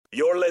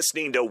You're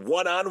listening to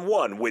One on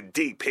One with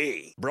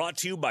DP. Brought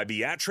to you by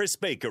Beatrice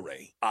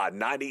Bakery on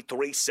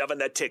 93.7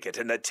 The Ticket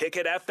and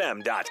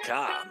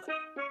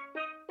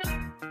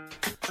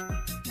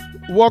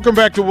theticketfm.com. Welcome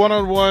back to One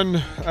on One.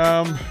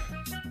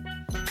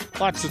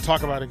 Lots to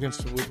talk about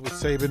with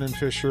Saban and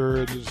Fisher,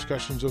 and the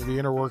discussions of the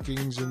inner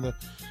workings and the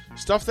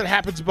stuff that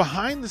happens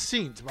behind the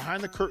scenes,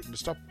 behind the curtain, the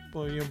stuff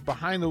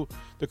behind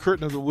the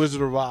curtain of the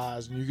Wizard of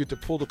Oz, and you get to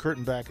pull the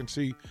curtain back and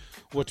see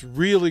what's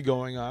really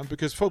going on,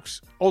 because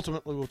folks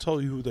ultimately will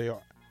tell you who they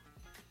are.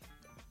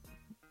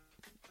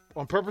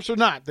 On purpose or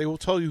not, they will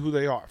tell you who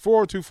they are.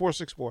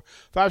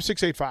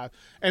 402-464-5685.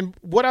 And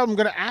what I'm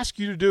going to ask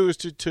you to do is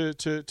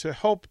to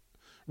help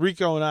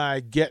Rico and I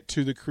get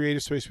to the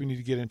creative space we need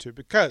to get into,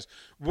 because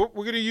what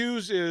we're going to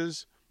use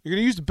is you're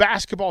going to use the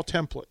basketball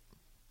template.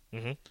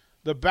 Mm-hmm.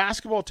 The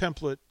basketball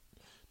template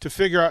to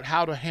figure out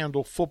how to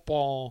handle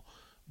football,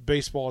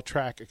 baseball,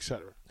 track,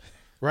 etc.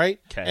 Right?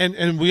 Okay.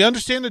 And we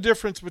understand the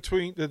difference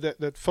between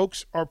that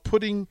folks are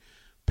putting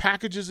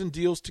packages and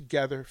deals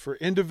together for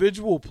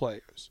individual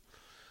players,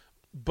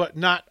 but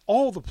not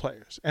all the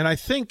players. And I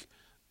think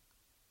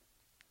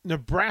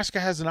Nebraska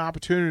has an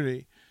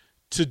opportunity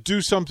to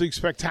do something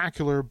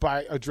spectacular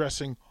by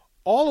addressing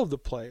all of the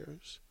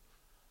players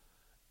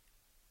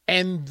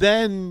and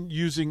then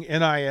using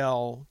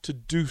NIL to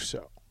do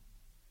so.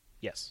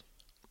 Yes.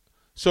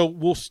 So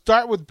we'll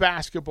start with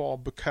basketball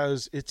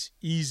because it's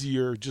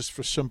easier just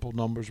for simple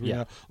numbers.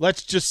 Yeah.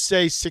 Let's just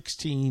say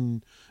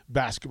 16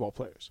 basketball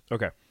players.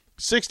 Okay.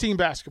 16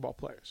 basketball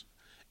players.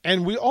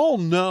 And we all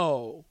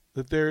know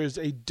that there is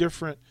a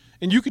different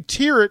 – and you could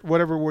tier it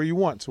whatever way you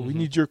want. So we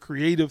need your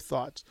creative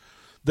thoughts.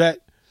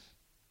 That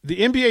the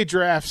NBA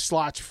draft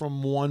slots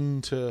from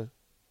 1 to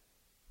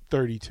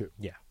 32.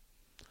 Yeah.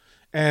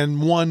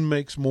 And 1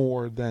 makes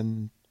more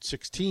than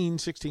 16.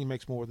 16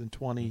 makes more than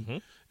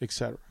 20, et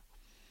cetera.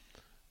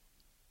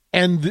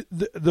 And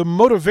the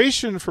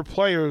motivation for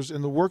players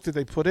and the work that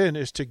they put in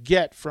is to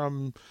get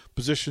from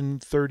position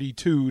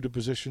 32 to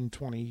position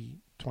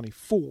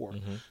 24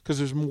 because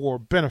there's more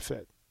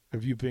benefit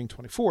of you being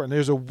 24. And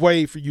there's a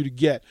way for you to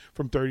get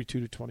from 32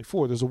 to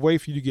 24. There's a way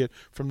for you to get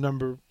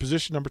from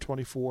position number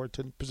 24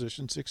 to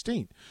position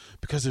 16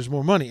 because there's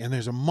more money, and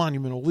there's a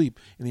monumental leap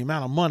in the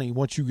amount of money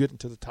once you get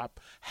into the top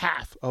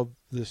half of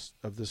this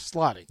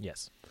slotting.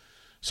 Yes.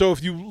 So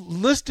if you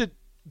listed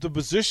the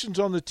positions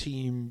on the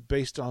team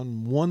based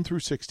on 1 through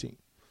 16,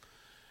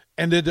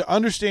 and then to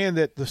understand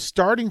that the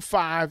starting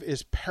 5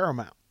 is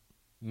paramount.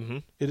 Mm-hmm.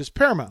 It is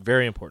paramount.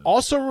 Very important.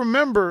 Also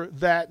remember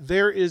that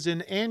there is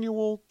an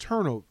annual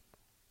turnover.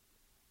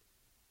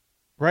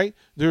 Right?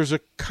 There's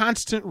a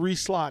constant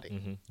reslotting.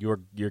 Mm-hmm.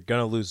 You're going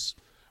to lose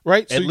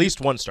right? at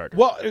least one starter.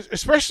 Well,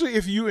 especially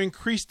if you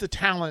increase the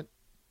talent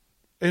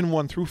in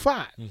 1 through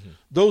 5.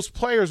 Those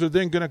players are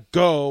then going to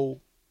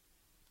go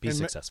be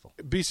successful.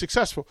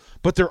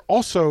 But they're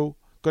also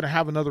going to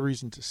have another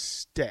reason to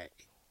stay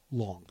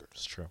longer.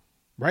 It's true.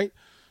 Right?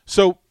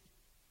 So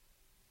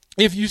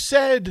if you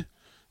said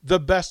the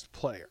best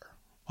player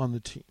on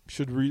the team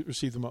should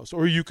receive the most,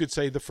 or you could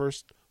say the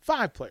first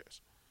 5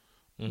 players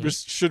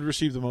should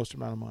receive the most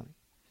amount of money,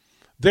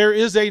 there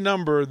is a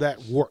number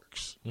that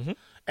works.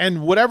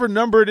 And whatever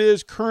number it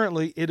is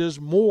currently, it is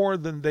more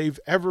than they've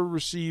ever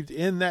received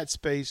in that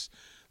space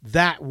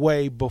that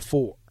way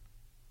before.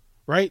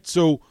 Right?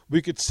 So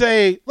we could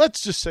say,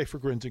 let's just say for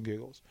grins and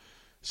giggles,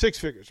 6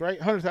 figures, right?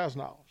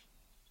 $100,000.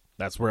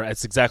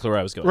 That's exactly where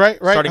I was going. Right.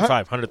 Starting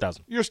 5,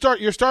 100,000. Your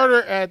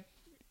starter at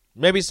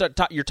maybe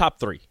your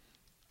top 3.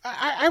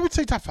 I would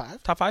say top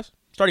 5. Top 5?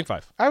 Starting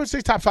 5. I would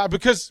say top 5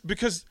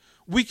 because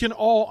we can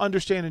all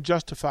understand and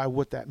justify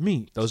what that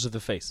means. Those are the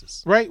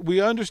faces. Right?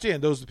 We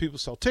understand. Those are the people who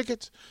sell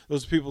tickets.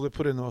 Those are the people that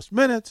put in the most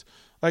minutes.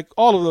 Like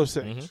all of those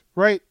things.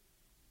 Right?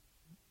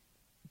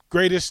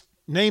 Greatest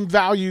name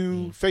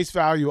value, face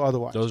value,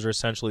 otherwise. Those are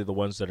essentially the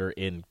ones that are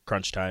in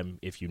crunch time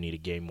if you need a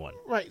game 1.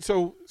 Right.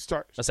 So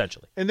start.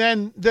 Essentially. And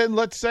then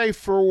let's say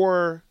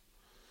for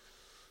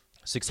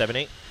 6, 7,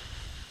 8.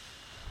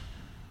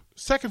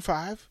 Second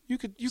 5, you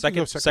could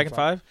go second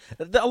 5.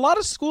 A lot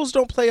of schools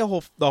don't play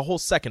the whole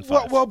second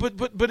 5. Well,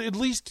 but at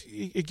least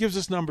it gives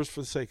us numbers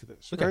for the sake of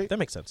this. Okay, right? that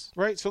makes sense.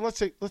 Right. So let's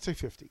say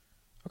 50.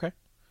 Okay.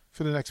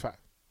 For the next 5.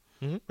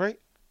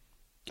 Right.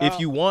 If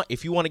you want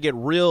to get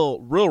real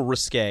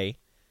risque,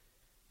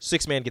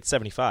 6-man gets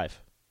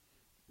 75.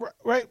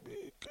 Right.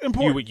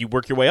 Important. You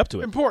work your way up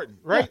to it. Important,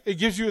 right? Yeah. It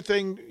gives you a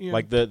thing.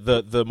 Like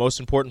the most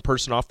important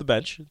person off the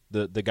bench,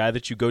 the guy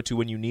that you go to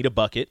when you need a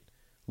bucket,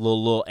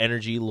 little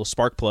energy, little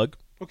spark plug.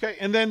 Okay,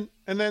 and then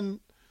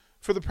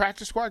for the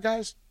practice squad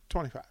guys,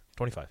 25.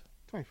 25.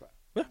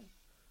 Yeah.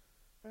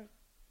 Right.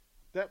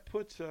 That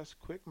puts us,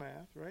 quick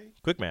math, right?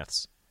 Quick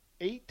maths.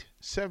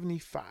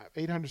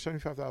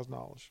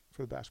 $875,000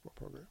 for the basketball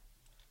program.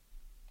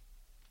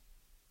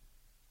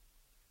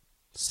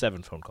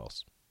 7 phone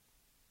calls.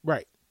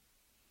 Right.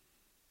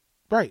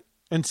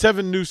 And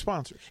 7 new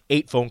sponsors.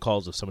 8 phone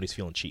calls if somebody's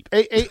feeling cheap.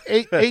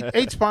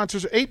 Eight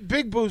sponsors, 8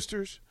 big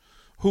boosters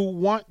who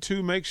want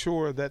to make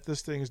sure that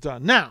this thing is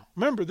done. Now,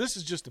 remember, this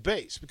is just the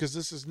base because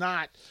this is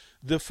not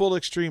the full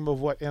extreme of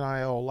what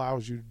NIL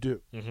allows you to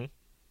do. Mm-hmm.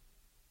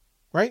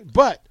 Right?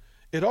 But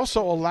it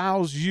also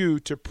allows you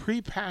to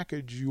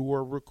prepackage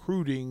your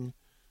recruiting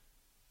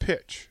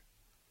pitch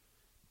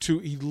to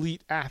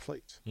elite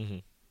athletes. Mm-hmm.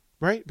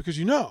 Right? Because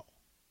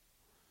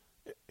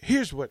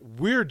here's what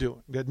we're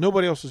doing that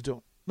nobody else is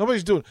doing.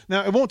 Nobody's doing it.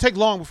 Now, it won't take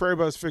long before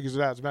everybody figures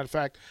it out. As a matter of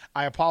fact,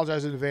 I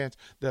apologize in advance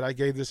that I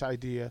gave this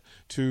idea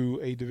to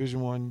a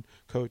Division I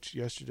coach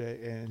yesterday,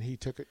 and he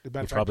took it. He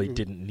probably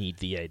didn't need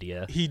the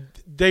idea.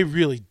 They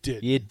really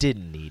did. You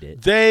didn't need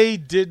it. They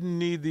didn't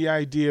need the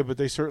idea, but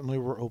they certainly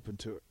were open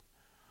to it.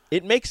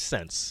 It makes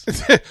sense.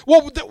 The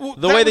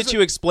way that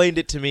you explained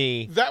it to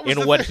me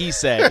in what he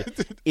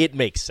said, it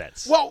makes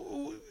sense.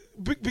 Well,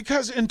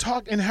 because in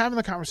having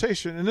the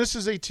conversation, and this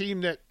is a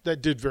team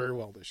that did very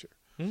well this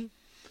year. Mm-hmm.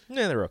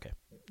 Yeah, they were okay.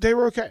 They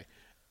were okay.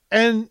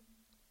 And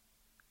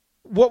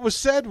what was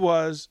said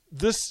was,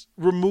 this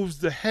removes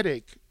the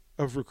headache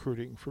of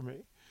recruiting for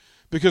me.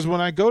 Because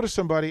when I go to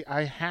somebody,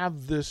 I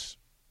have this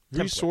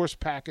resource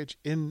package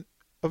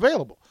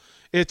available.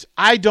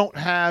 I don't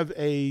have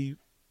a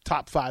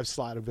top 5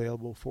 slot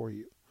available for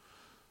you.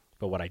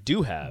 But what I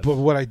do have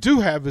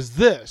is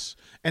this,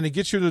 and it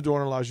gets you in the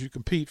door and allows you to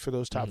compete for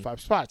those top 5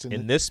 spots. And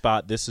in this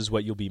spot, this is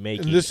what you'll be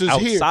making. And this is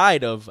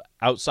outside of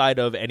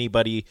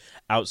anybody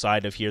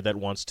outside of here that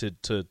wants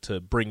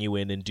to bring you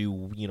in and do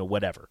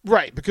whatever.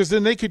 Right, because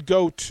then they could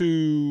go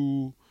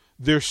to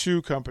their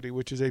shoe company,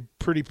 which is a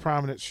pretty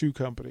prominent shoe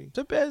company. It's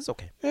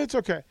okay. It's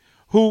okay.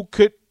 Who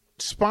could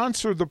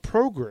sponsor the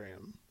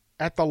program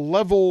at the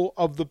level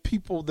of the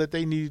people that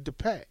they needed to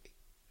pay.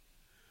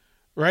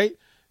 Right?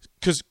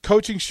 Because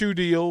coaching shoe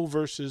deal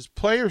versus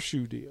player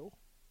shoe deal,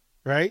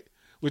 right?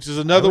 Which is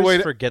another way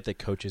to forget that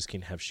coaches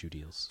can have shoe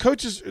deals.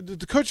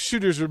 The coach shoe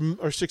deals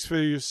are 6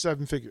 figures,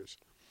 7 figures.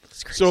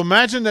 So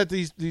imagine that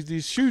these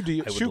shoe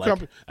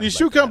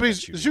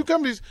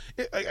companies.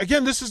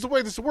 Again, this is the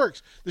way this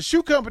works. The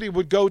shoe company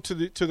would go to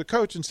the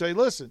coach and say,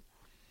 "Listen,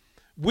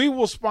 we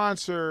will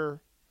sponsor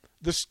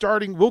the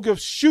starting. We'll give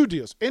shoe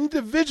deals,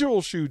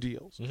 individual shoe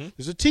deals. Mm-hmm.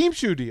 There's a team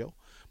shoe deal."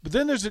 But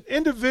then there's an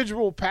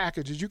individual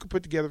package that you can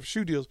put together for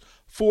shoe deals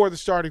for the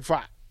starting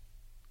 5.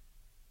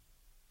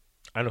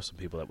 I know some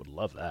people that would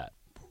love that.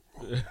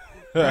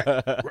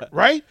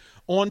 Right?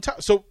 On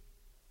top. So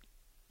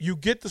you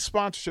get the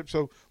sponsorship.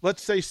 So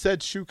let's say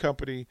said shoe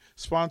company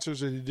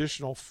sponsors an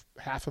additional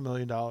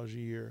 $500,000 a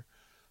year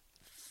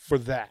for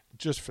that,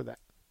 just for that.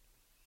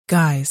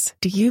 Guys,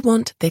 do you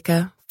want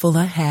thicker,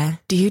 fuller hair?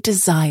 Do you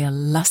desire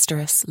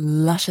lustrous,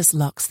 luscious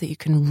locks that you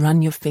can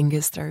run your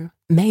fingers through?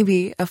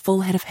 Maybe a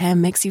full head of hair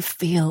makes you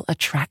feel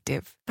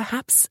attractive.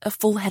 Perhaps a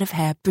full head of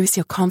hair boosts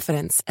your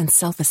confidence and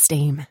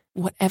self-esteem.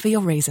 Whatever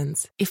your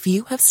reasons, if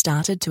you have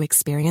started to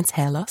experience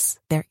hair loss,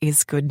 there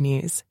is good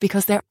news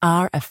because there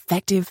are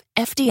effective,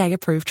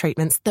 FDA-approved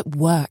treatments that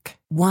work.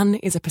 One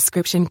is a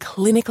prescription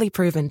clinically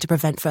proven to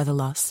prevent further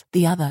loss.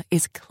 The other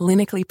is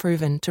clinically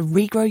proven to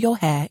regrow your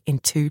hair in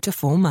 2 to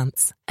 4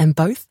 months. And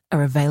both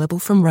are available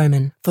from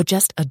Roman for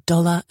just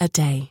 $1 a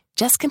day.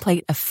 Just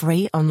complete a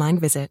free online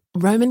visit.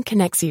 Roman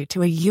connects you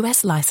to a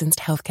US licensed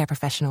healthcare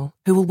professional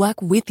who will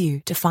work with you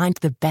to find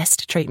the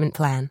best treatment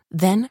plan.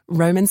 Then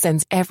Roman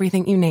sends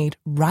everything you need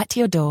right to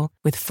your door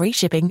with free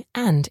shipping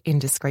and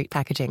indiscreet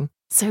packaging.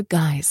 So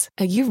guys,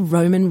 are you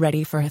Roman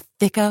ready for a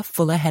thicker,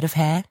 fuller head of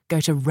hair?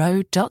 Go to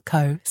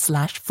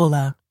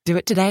ro.co/fuller. Do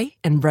it today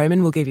and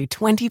Roman will give you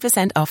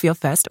 20% off your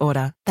first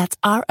order. That's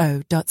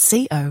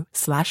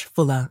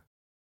ro.co/fuller.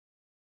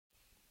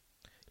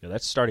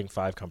 That starting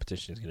 5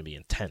 competition is going to be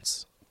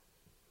intense.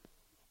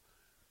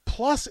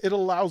 Plus, it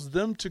allows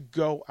them to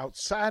go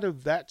outside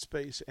of that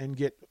space and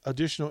get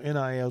additional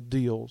NIL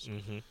deals.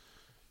 Mm-hmm.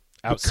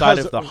 Outside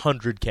of the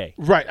 100K.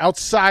 Right,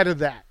 outside of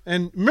that.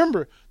 And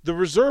remember, the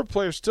reserve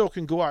players still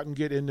can go out and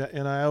get into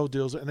NIL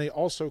deals, and they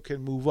also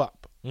can move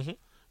up. Mm-hmm.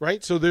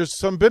 Right? So there's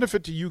some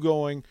benefit to you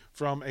going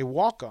from a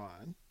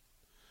walk-on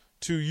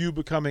to you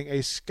becoming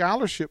a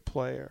scholarship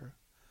player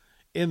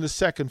in the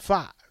second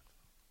 5.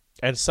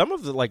 And some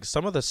of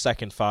the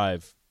second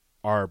 5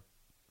 are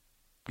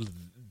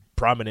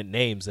prominent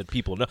names that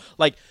people know.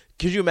 Like,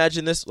 could you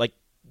imagine this? Like,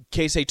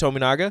 Keisei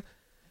Tominaga?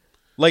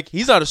 Like,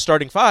 he's not a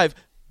starting 5,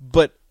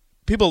 but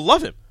people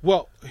love him.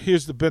 Well,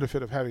 here's the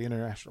benefit of having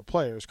international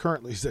players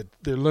currently is that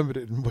they're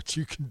limited in what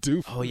you can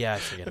do for them. Oh, yeah, I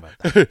forget about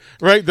that.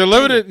 Right? They're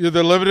limited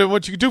in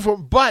what you can do for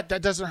them, but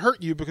that doesn't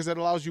hurt you because it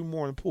allows you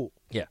more in the pool.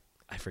 Yeah,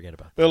 I forget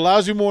about that. It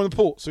allows you more in the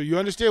pool. So you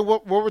understand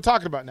what we're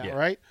talking about now,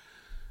 right?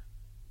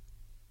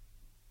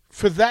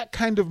 For that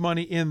kind of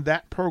money in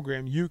that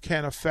program, you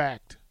can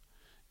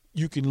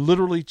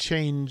literally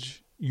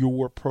change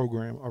your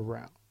program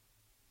around.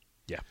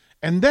 Yeah.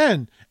 And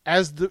then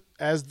as the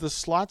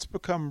slots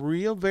become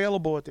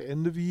re-available at the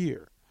end of the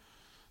year,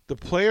 the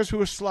players who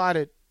are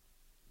slotted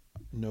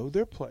know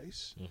their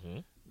place. Mm-hmm.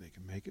 They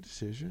can make a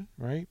decision,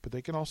 right? But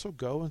they can also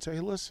go and say,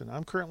 hey, listen,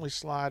 I'm currently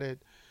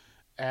slotted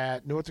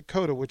at North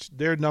Dakota, which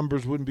their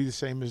numbers wouldn't be the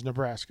same as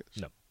Nebraska's.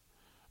 No.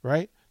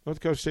 Right? North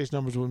Dakota State's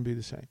numbers wouldn't be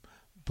the same.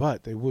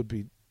 But they would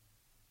be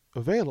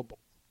available.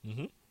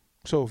 Mm-hmm.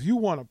 So if you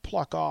want to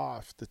pluck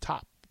off the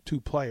top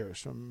two players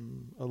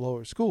from a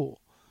lower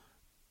school.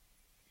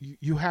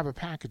 You have a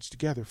package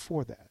together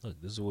for that.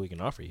 Look, this is what we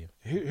can offer you.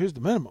 Here's the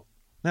minimum.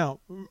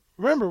 Now,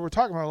 remember, we're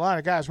talking about a lot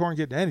of guys who aren't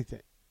getting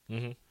anything.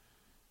 Mm-hmm.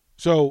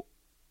 So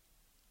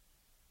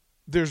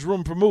there's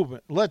room for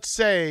movement. Let's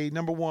say,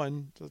 number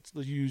one, let's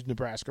use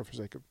Nebraska for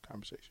sake of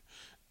conversation.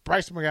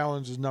 Bryce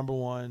McGowan is number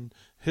one.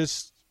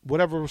 His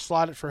whatever was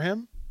slotted for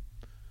him,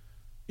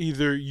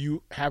 either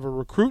you have a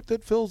recruit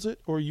that fills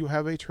it or you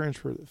have a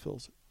transfer that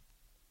fills it.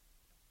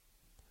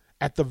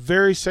 At the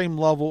very same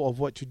level of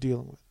what you're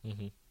dealing with.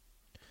 Mm-hmm.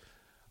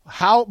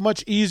 How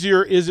much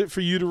easier is it for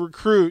you to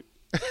recruit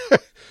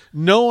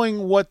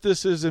knowing what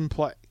this is in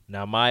play?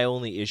 Now, my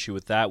only issue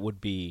with that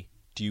would be,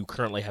 do you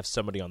currently have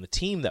somebody on the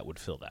team that would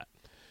fill that?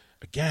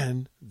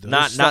 Again,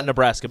 not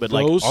Nebraska, but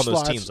like on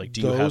those teams, like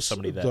do you have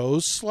somebody that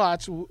those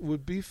slots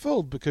would be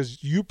filled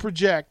because you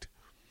project,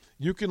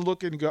 you can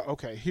look and go,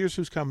 okay, here's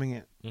who's coming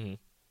in. Mm-hmm.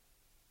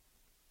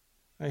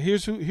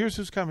 Here's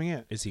who's coming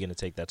in. Is he going to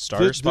take that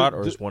starter spot,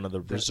 or is one of the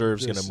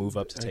reserves going to move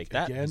up to take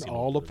that? Again,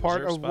 all a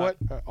part of what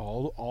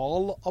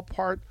all a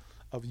part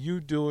of you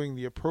doing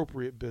the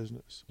appropriate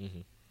business,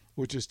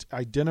 which is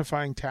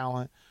identifying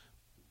talent,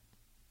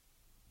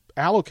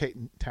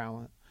 allocating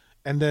talent,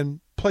 and then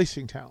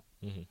placing talent.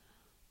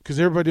 Because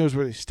everybody knows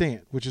where they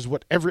stand, which is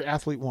what every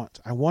athlete wants.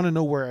 I want to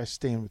know where I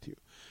stand with you.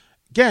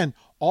 Again,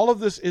 all of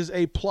this is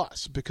a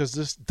plus because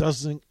this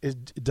doesn't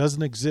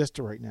exist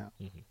right now.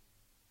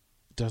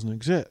 It doesn't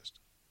exist.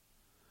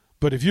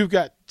 But if you've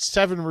got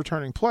 7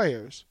 returning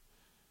players,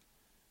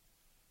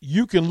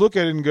 you can look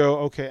at it and go,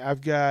 okay,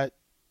 I've got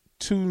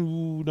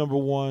 2 number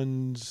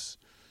 1s,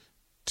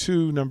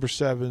 2 number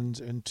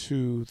 7s, and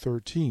 2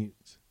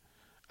 13s.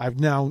 I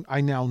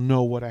now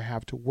know what I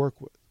have to work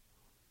with.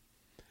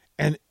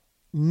 And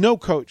no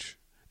coach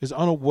is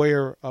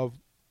unaware of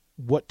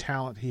what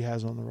talent he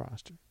has on the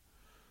roster.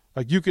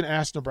 Like you can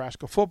ask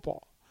Nebraska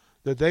football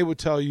that they would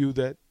tell you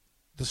that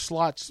the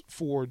slots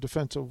for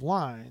defensive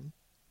line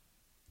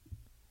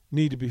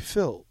need to be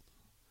filled.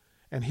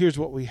 And here's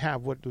what we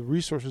have, what the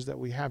resources that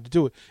we have to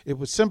do it. It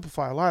would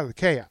simplify a lot of the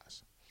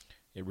chaos.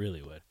 It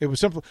really would. It would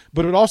simplify,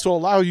 but it would also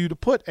allow you to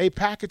put a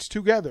package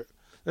together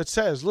that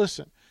says,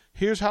 listen,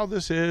 here's how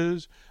this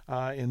is.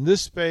 In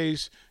this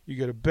space, you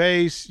get a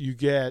base, you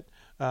get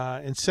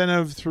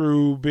incentive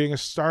through being a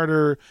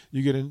starter.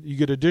 You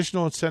get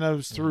additional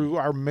incentives through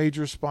our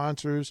major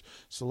sponsors.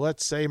 So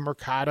let's say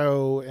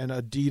Mercado and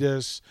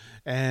Adidas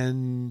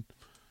and,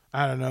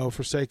 I don't know,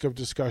 for sake of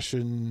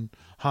discussion,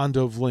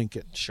 Honda of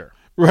Lincoln. Sure.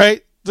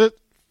 Right? For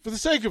the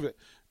sake of it.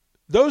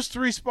 Those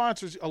 3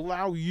 sponsors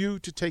allow you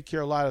to take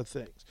care of a lot of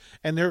things.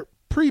 And they're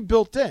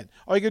pre-built in.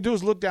 All you got to do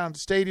is look down at the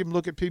stadium,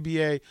 look at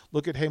PBA,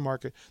 look at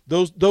Haymarket.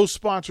 Those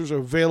sponsors are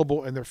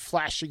available and they're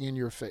flashing in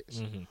your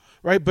face.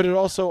 Right? But it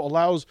also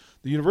allows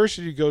the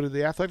university to go to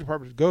the athletic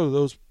department to go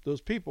to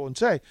those people and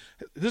say,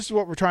 this is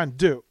what we're trying to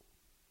do.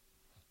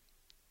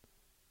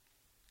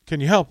 Can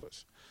you help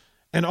us?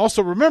 And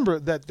also remember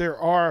that there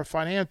are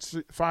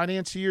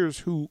financiers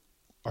who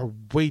are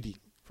waiting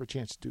for a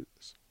chance to do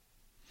this.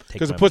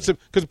 Because it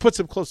puts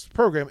them close to the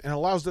program and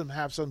allows them to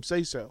have some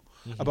say-so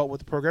about what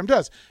the program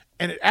does.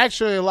 And it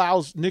actually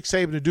allows Nick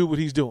Saban to do what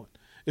he's doing,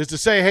 is to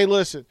say, hey,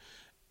 listen,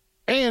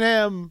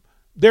 A&M,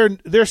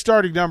 their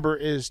starting number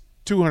is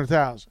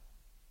 200,000,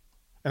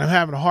 and I'm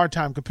having a hard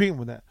time competing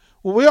with that.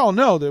 Well, we all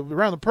know that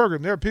around the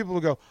program there are people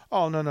who go,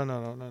 oh,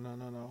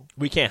 no.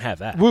 We can't have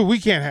that. We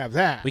can't have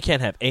that. We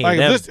can't have A&M. Like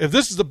if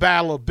this is the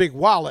battle of big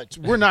wallets,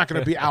 we're not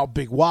going to be out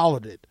big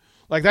walleted.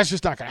 Like, that's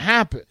just not going to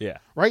happen. Yeah.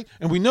 Right?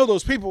 And we know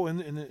those people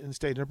in the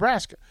state of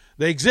Nebraska.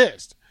 They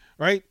exist.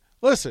 Right?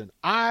 Listen,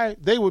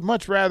 they would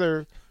much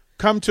rather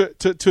come to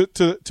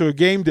a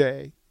game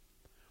day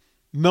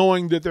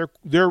knowing that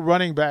their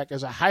running back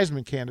is a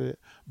Heisman candidate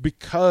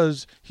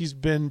because he's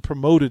been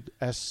promoted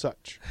as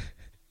such.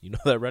 You know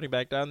that running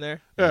back down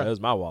there? Yeah. That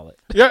was my wallet.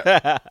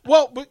 Yeah.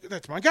 Well, but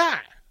that's my guy.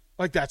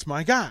 Like, that's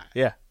my guy.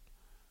 Yeah.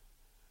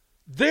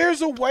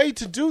 There's a way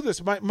to do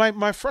this.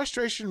 My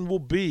frustration will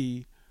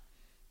be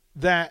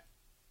that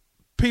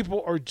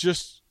people are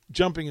just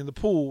jumping in the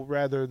pool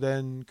rather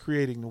than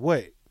creating the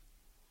wave.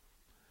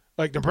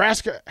 Like,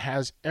 Nebraska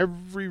has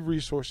every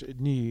resource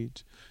it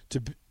needs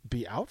to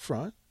be out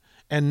front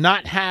and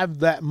not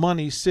have that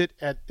money sit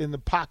in the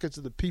pockets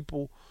of the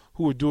people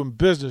who are doing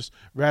business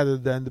rather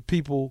than the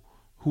people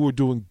who are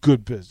doing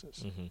good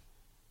business.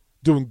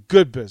 Doing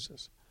good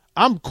business.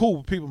 I'm cool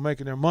with people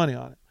making their money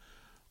on it.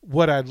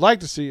 What I'd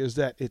like to see is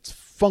that it's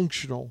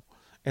functional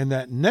and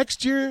that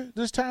next year,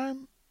 this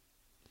time,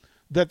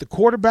 that the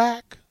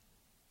quarterback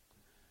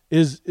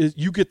is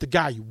you get the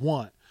guy you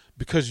want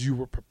because you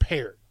were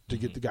prepared to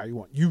get the guy you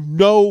want. You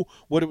know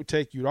what it would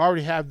take. You'd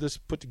already have this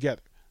put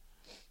together.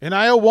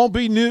 NIL won't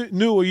be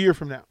new a year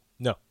from now.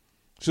 No.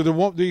 So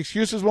the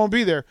excuses won't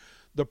be there.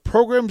 The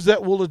programs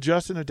that will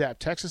adjust and adapt.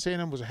 Texas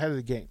A&M was ahead of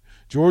the game.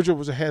 Georgia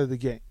was ahead of the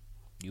game.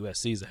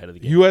 USC is ahead of the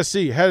game.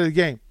 USC ahead of the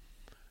game.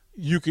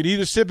 You could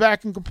either sit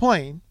back and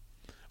complain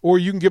or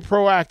you can get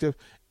proactive.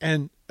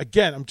 And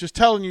again, I'm just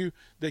telling you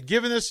that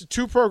given this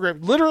 2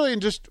 programs, literally,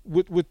 and just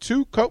with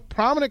 2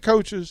 prominent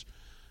coaches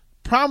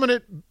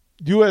prominent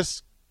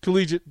U.S.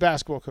 collegiate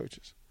basketball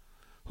coaches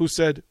who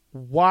said,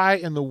 why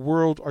in the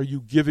world are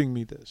you giving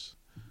me this?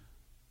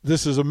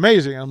 This is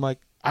amazing. I'm like,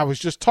 I was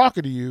just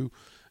talking to you.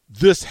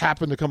 This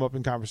happened to come up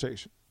in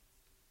conversation.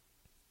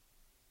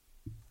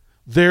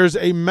 There's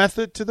a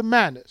method to the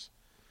madness.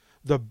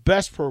 The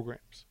best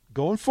programs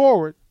going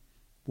forward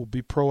will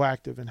be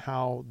proactive in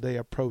how they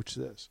approach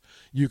this.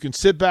 You can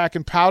sit back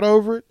and pout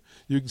over it.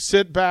 You can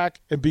sit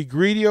back and be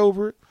greedy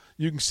over it.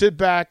 You can sit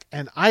back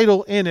and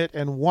idle in it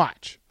and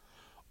watch.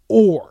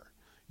 Or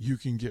you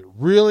can get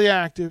really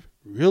active,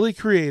 really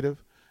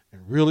creative,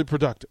 and really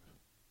productive.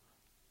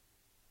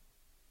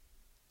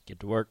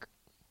 Get to work.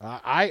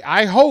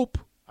 I hope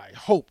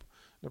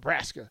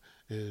Nebraska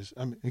is,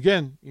 I mean,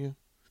 again, you've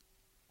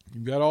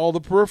got all the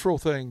peripheral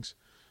things,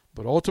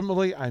 but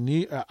ultimately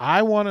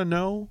I want to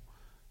know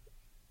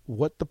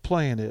what the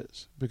plan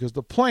is, because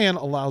the plan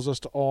allows us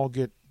to all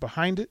get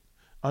behind it,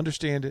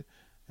 understand it,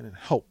 and then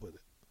help with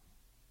it.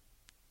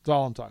 That's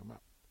all I'm talking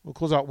about. We'll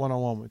close out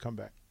one-on-one when we come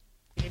back.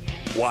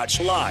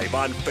 Watch live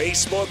on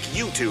Facebook,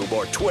 YouTube,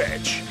 or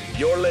Twitch.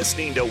 You're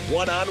listening to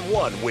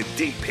One-on-One with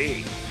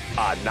DP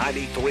on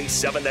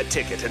 93.7 The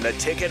Ticket and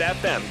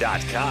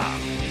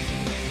theticketfm.com.